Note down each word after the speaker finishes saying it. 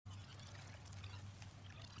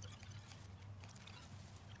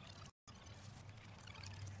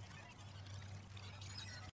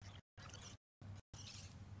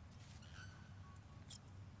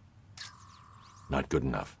Not good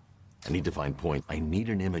enough. I need to find point. I need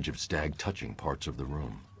an image of Stag touching parts of the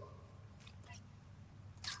room.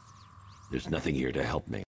 There's nothing here to help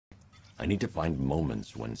me. I need to find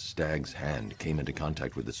moments when Stag's hand came into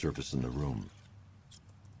contact with the surface in the room.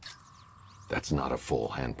 That's not a full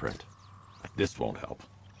handprint. This won't help.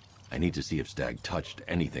 I need to see if Stag touched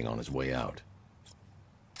anything on his way out.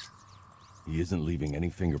 He isn't leaving any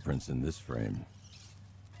fingerprints in this frame.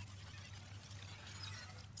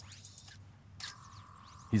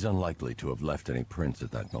 He's unlikely to have left any prints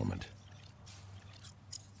at that moment.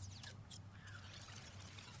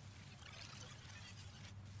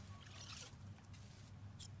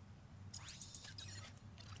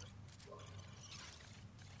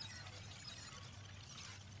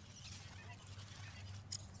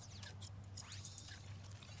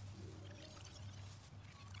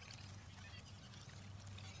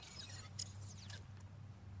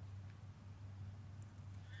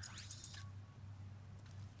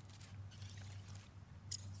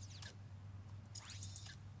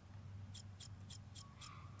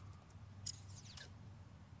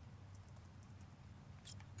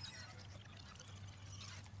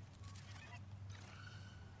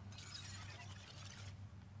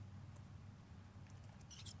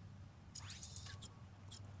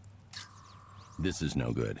 This is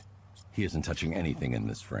no good. He isn't touching anything in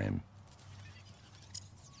this frame.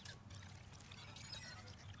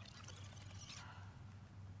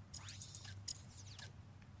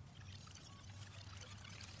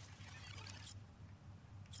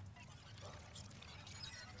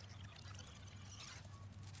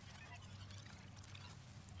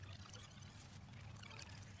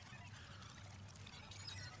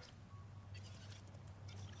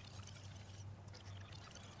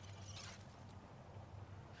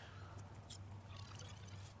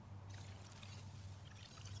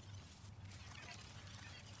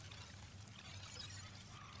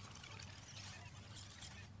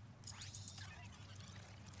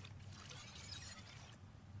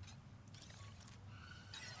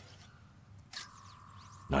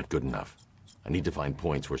 Not good enough. I need to find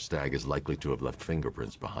points where Stag is likely to have left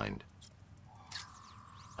fingerprints behind.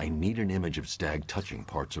 I need an image of Stag touching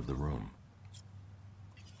parts of the room.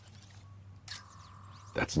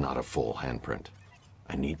 That's not a full handprint.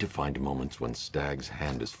 I need to find moments when Stag's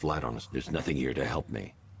hand is flat on us. There's nothing here to help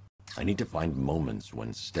me. I need to find moments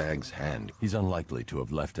when Stag's hand... He's unlikely to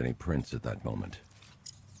have left any prints at that moment.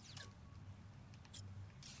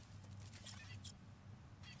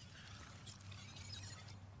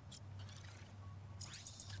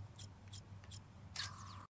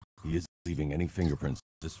 He isn't leaving any fingerprints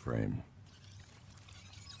in this frame.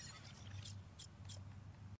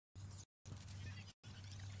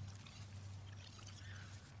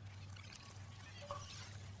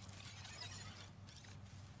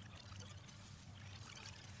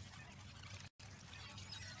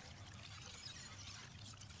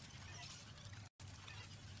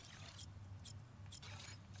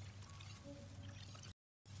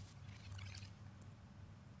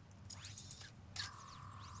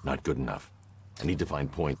 Not good enough. I need to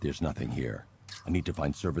find point. There's nothing here. I need to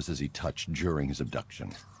find surfaces he touched during his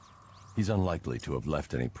abduction. He's unlikely to have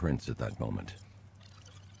left any prints at that moment.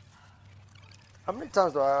 How many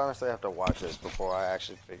times do I honestly have to watch this before I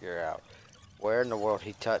actually figure out where in the world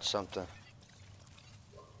he touched something?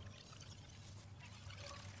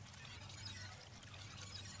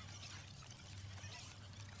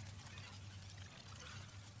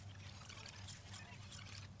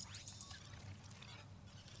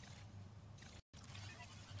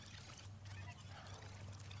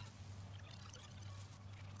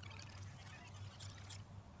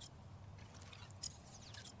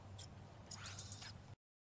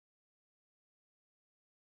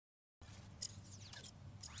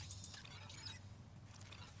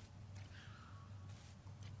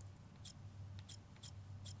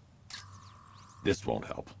 This won't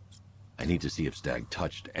help. I need to see if Stag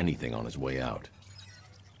touched anything on his way out.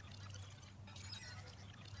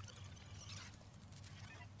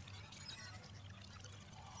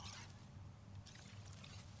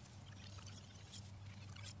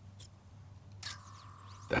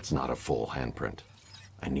 That's not a full handprint.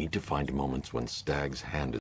 I need to find moments when Stag's hand is